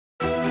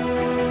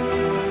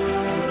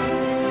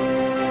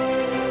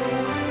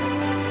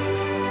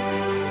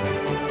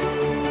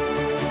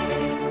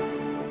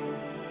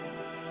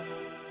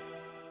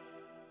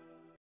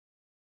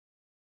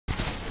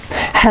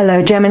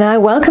Hello Gemini,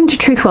 welcome to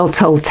Truth Well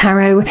Told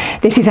Tarot.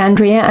 This is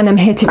Andrea and I'm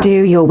here to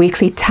do your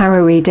weekly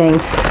tarot reading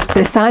for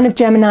the sign of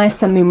Gemini,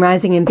 Sun, Moon,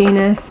 Rising in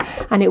Venus,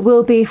 and it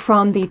will be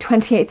from the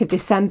 28th of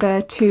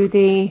December to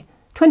the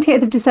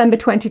 28th of December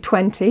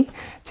 2020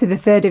 to the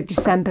 3rd of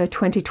December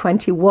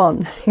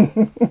 2021.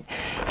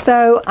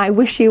 So I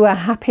wish you a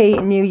happy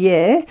new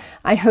year.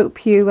 I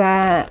hope you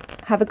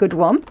have a good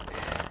one.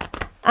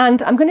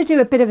 And I'm going to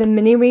do a bit of a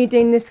mini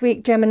reading this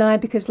week, Gemini,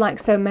 because like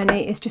so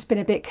many, it's just been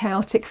a bit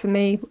chaotic for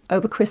me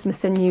over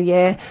Christmas and New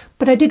Year.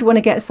 But I did want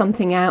to get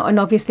something out. And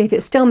obviously, if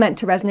it's still meant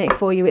to resonate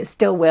for you, it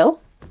still will.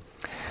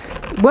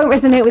 It won't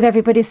resonate with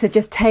everybody, so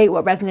just take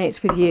what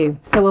resonates with you.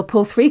 So we'll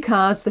pull 3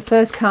 cards. The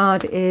first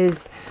card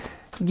is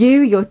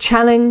you, your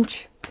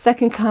challenge.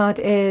 Second card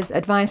is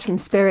advice from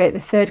spirit. The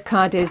third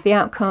card is the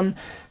outcome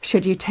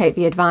should you take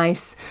the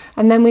advice.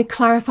 And then we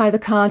clarify the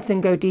cards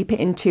and go deeper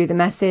into the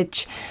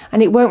message.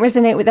 And it won't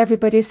resonate with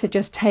everybody, so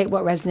just take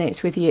what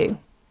resonates with you.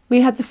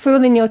 We had the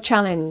Fool in your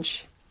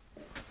challenge.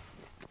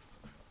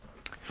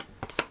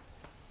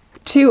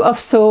 2 of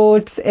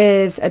Swords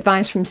is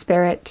advice from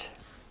spirit.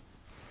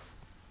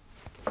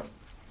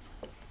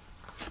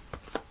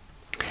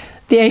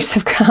 The Ace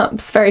of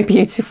Cups, very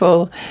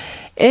beautiful,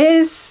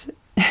 is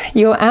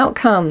your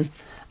outcome.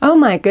 Oh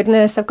my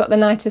goodness, I've got the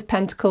Knight of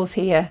Pentacles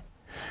here.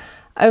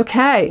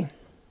 Okay.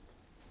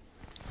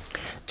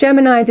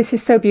 Gemini, this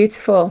is so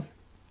beautiful.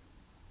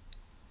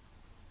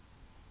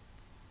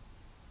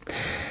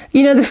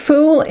 You know, the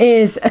Fool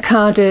is a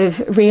card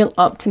of real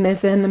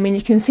optimism. I mean,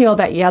 you can see all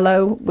that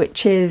yellow,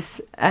 which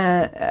is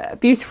a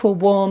beautiful,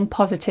 warm,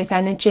 positive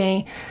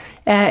energy.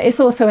 It's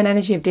also an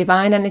energy of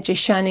divine energy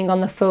shining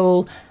on the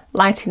Fool,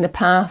 lighting the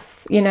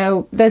path. You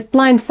know, there's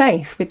blind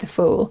faith with the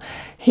Fool.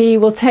 He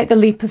will take the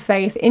leap of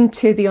faith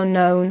into the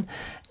unknown,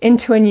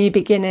 into a new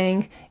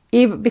beginning,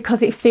 even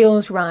because it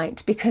feels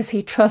right, because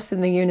he trusts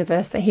in the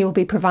universe that he will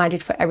be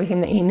provided for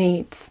everything that he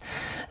needs.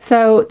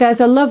 So there's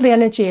a lovely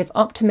energy of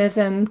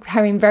optimism,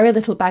 carrying very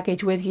little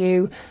baggage with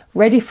you,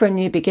 ready for a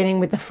new beginning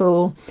with the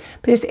Fool.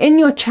 But it's in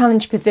your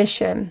challenge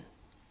position.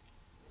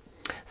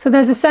 So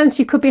there's a sense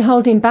you could be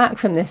holding back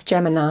from this,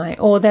 Gemini,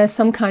 or there's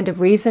some kind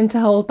of reason to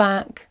hold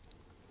back.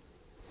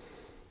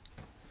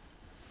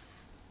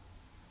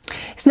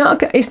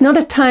 It's not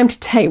a time to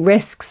take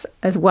risks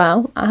as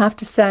well, I have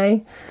to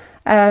say.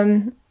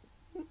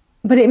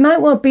 But it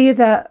might well be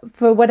that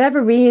for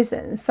whatever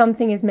reason,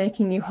 something is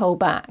making you hold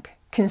back.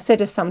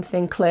 Consider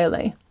something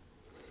clearly.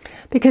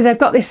 Because I've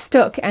got this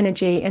stuck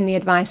energy in the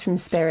advice from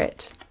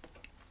spirit.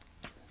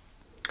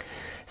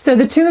 So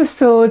the 2 of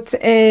Swords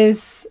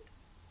is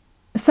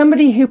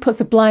somebody who puts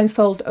a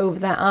blindfold over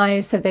their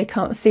eyes so they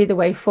can't see the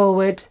way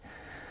forward.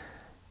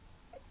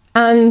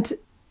 And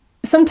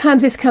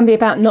sometimes this can be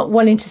about not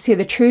wanting to see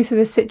the truth of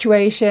the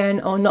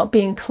situation or not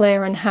being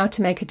clear on how to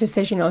make a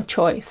decision or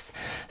choice.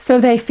 So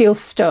they feel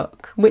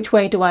stuck. Which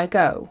way do I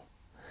go?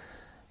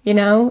 You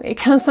know, it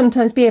can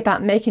sometimes be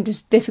about making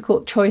just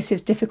difficult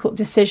choices, difficult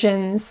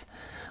decisions,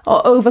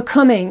 or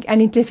overcoming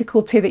any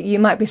difficulty that you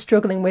might be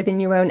struggling with in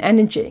your own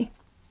energy.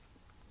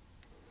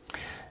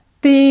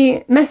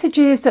 The message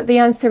is that the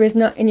answer is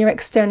not in your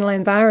external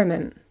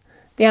environment.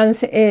 The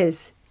answer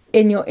is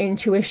in your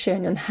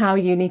intuition and how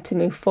you need to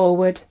move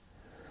forward.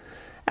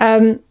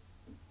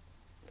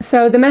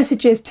 So the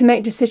message is to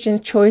make decisions,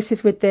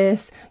 choices with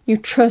this. You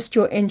trust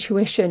your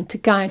intuition to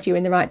guide you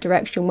in the right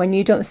direction. When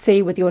you don't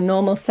see with your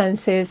normal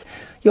senses,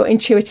 your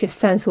intuitive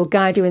sense will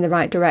guide you in the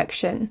right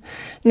direction.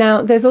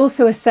 Now, there's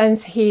also a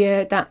sense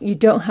here that you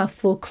don't have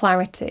full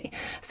clarity.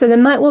 So there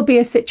might well be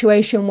a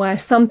situation where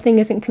something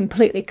isn't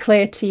completely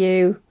clear to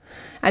you,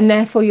 and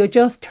therefore you're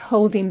just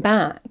holding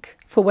back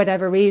for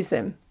whatever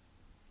reason.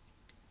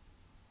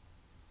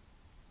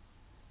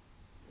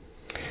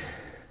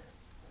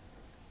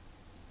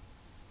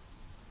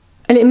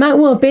 And it might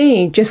well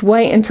be just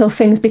wait until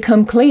things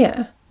become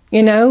clear.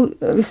 You know,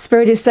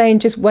 Spirit is saying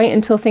just wait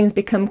until things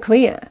become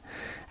clear.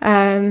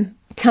 It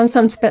can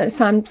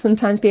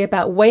sometimes be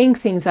about weighing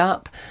things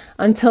up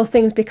until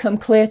things become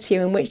clear to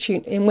you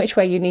in which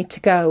way you need to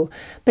go.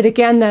 But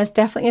again, there's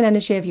definitely an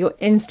energy of your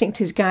instinct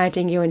is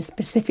guiding you in a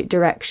specific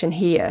direction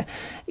here.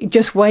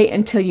 Just wait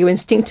until you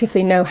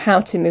instinctively know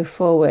how to move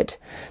forward.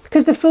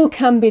 Because the Fool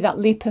can be that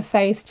leap of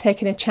faith,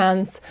 taking a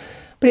chance.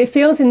 But it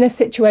feels in this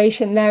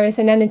situation there is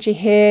an energy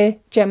here,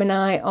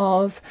 Gemini,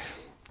 of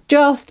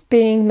just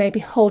being maybe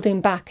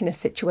holding back in a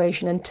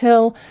situation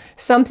until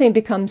something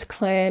becomes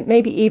clear,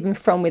 maybe even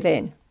from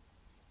within.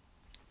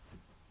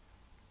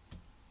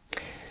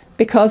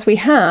 Because we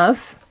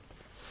have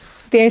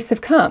the Ace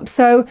of Cups.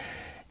 So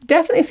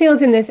definitely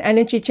feels in this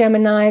energy,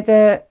 Gemini,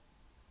 that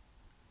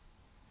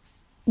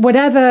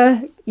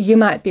whatever you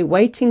might be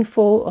waiting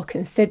for or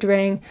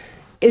considering,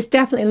 it's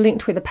definitely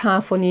linked with a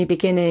powerful new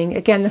beginning.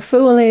 Again, the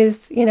Fool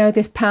is, you know,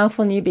 this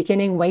powerful new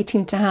beginning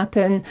waiting to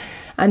happen.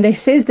 And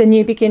this is the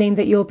new beginning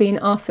that you're being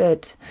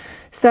offered.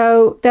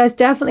 So there's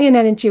definitely an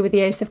energy with the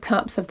Ace of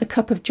Cups of the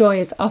cup of joy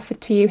is offered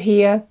to you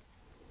here.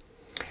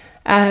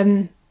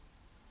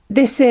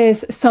 this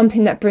is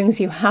something that brings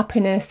you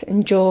happiness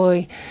and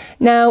joy.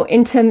 Now,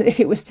 in terms, if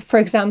it was, for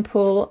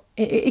example,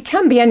 it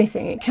can be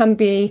anything. It can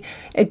be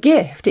a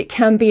gift. It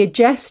can be a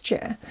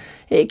gesture.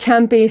 It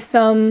can be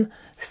something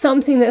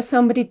that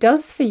somebody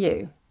does for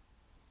you.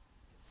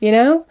 You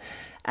know?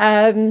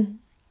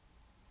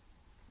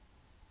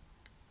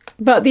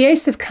 But the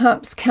Ace of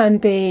Cups can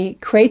be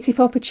creative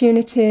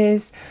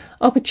opportunities,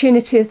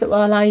 opportunities that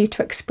will allow you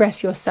to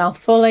express yourself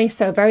fully.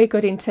 So very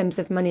good in terms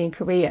of money and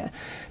career.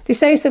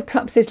 This Ace of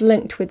Cups is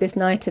linked with this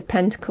Knight of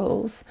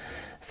Pentacles.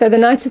 So the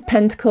Knight of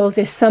Pentacles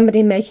is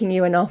somebody making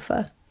you an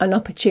offer, an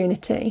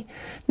opportunity.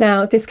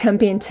 Now, this can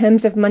be in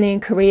terms of money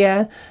and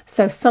career.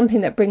 So something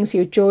that brings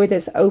you joy,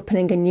 that's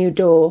opening a new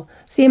door.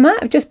 So you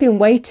might have just been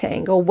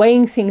waiting or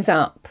weighing things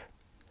up.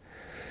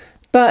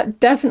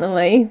 But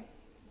definitely,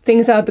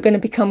 things are going to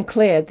become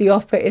clear. The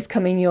offer is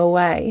coming your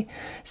way.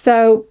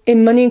 So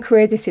in money and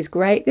career, this is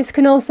great. This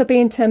can also be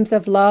in terms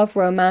of love,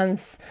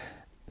 romance,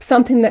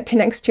 something that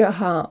connects to your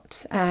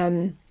heart.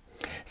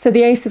 So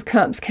the Ace of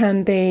Cups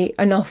can be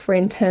an offer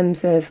in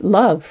terms of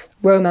love,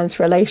 romance,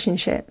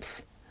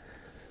 relationships.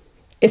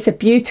 It's a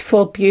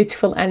beautiful,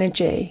 beautiful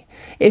energy.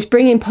 It's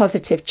bringing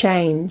positive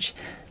change.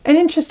 And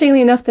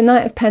interestingly enough, the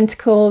Knight of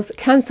Pentacles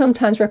can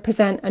sometimes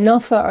represent an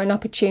offer or an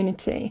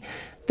opportunity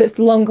that's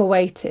long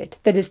awaited,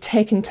 that has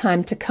taken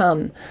time to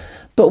come.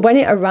 But when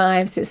it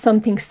arrives, it's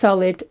something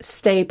solid,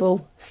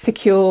 stable,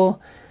 secure.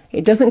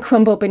 It doesn't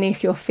crumble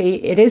beneath your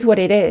feet. It is what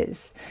it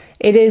is.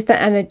 It is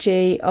the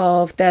energy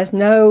of there's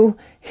no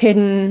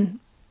hidden,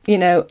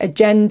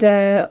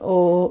 agenda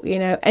or,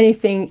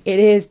 anything. It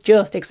is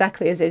just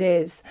exactly as it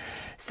is.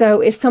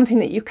 So it's something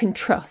that you can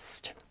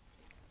trust.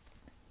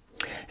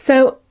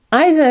 So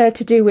either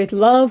to do with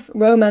love,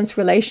 romance,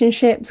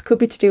 relationships, could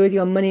be to do with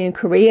your money and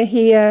career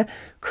here,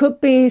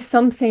 could be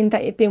something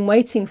that you've been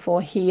waiting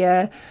for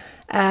here,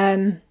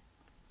 that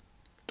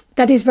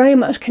is very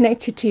much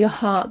connected to your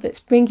heart, that's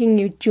bringing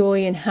you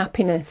joy and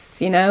happiness,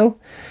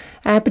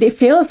 But it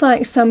feels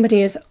like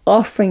somebody is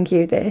offering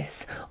you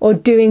this or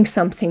doing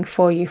something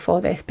for you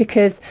for this,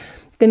 because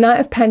the Knight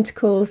of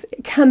Pentacles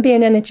can be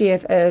an energy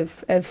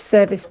of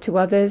service to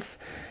others.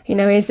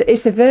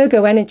 It's a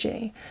Virgo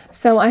energy.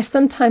 So I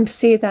sometimes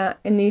see that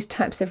in these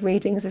types of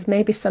readings as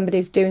maybe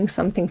somebody's doing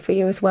something for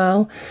you as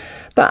well.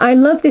 But I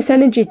love this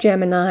energy,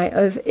 Gemini,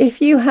 of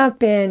if you have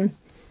been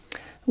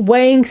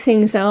weighing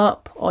things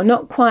up or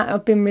not quite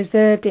have been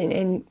reserved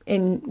in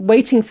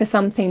waiting for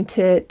something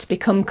to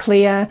become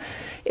clear,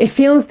 it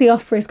feels the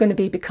offer is going to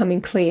be becoming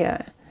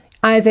clear,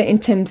 either in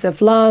terms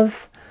of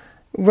love,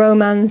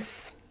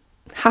 romance,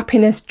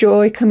 happiness,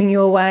 joy coming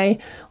your way,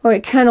 or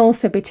it can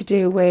also be to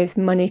do with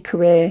money,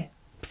 career,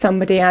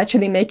 somebody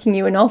actually making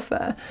you an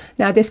offer.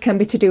 Now, this can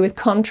be to do with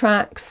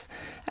contracts,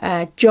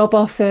 job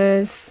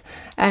offers,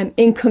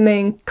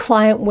 incoming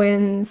client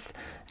wins,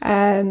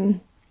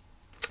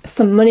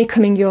 some money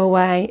coming your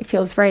way. It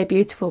feels very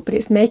beautiful, but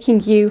it's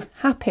making you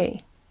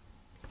happy.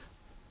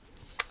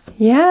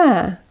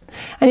 Yeah.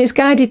 And it's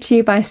guided to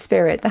you by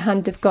Spirit, the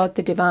hand of God,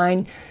 the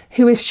divine,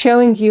 who is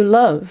showing you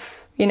love.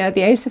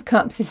 The Ace of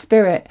Cups is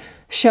Spirit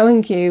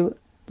showing you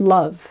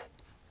love,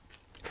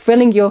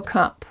 filling your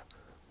cup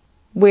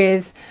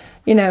with,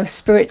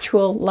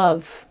 spiritual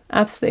love.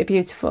 Absolutely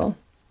beautiful.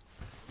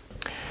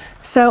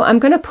 So I'm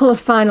going to pull a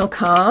final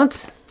card.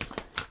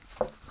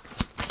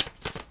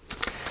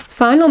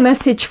 Final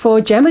message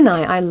for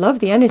Gemini. I love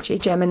the energy,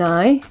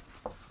 Gemini.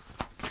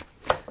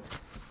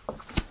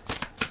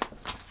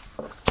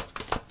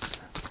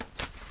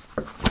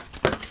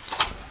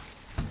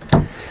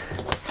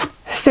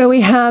 So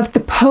we have the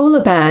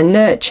polar bear,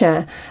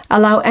 nurture.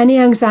 Allow any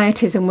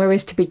anxieties and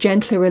worries to be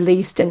gently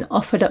released and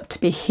offered up to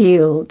be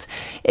healed.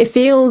 It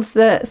feels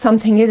that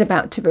something is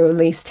about to be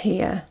released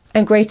here,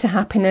 and greater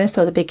happiness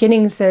or the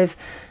beginnings of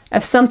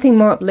something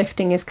more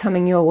uplifting is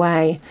coming your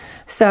way.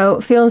 So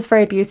it feels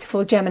very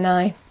beautiful,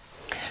 Gemini.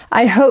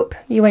 I hope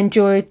you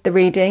enjoyed the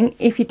reading.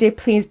 If you did,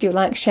 please do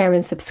like, share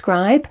and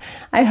subscribe.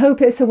 I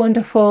hope it's a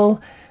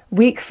wonderful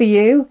week for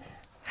you.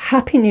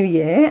 Happy New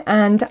Year,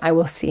 and I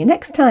will see you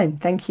next time.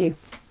 Thank you.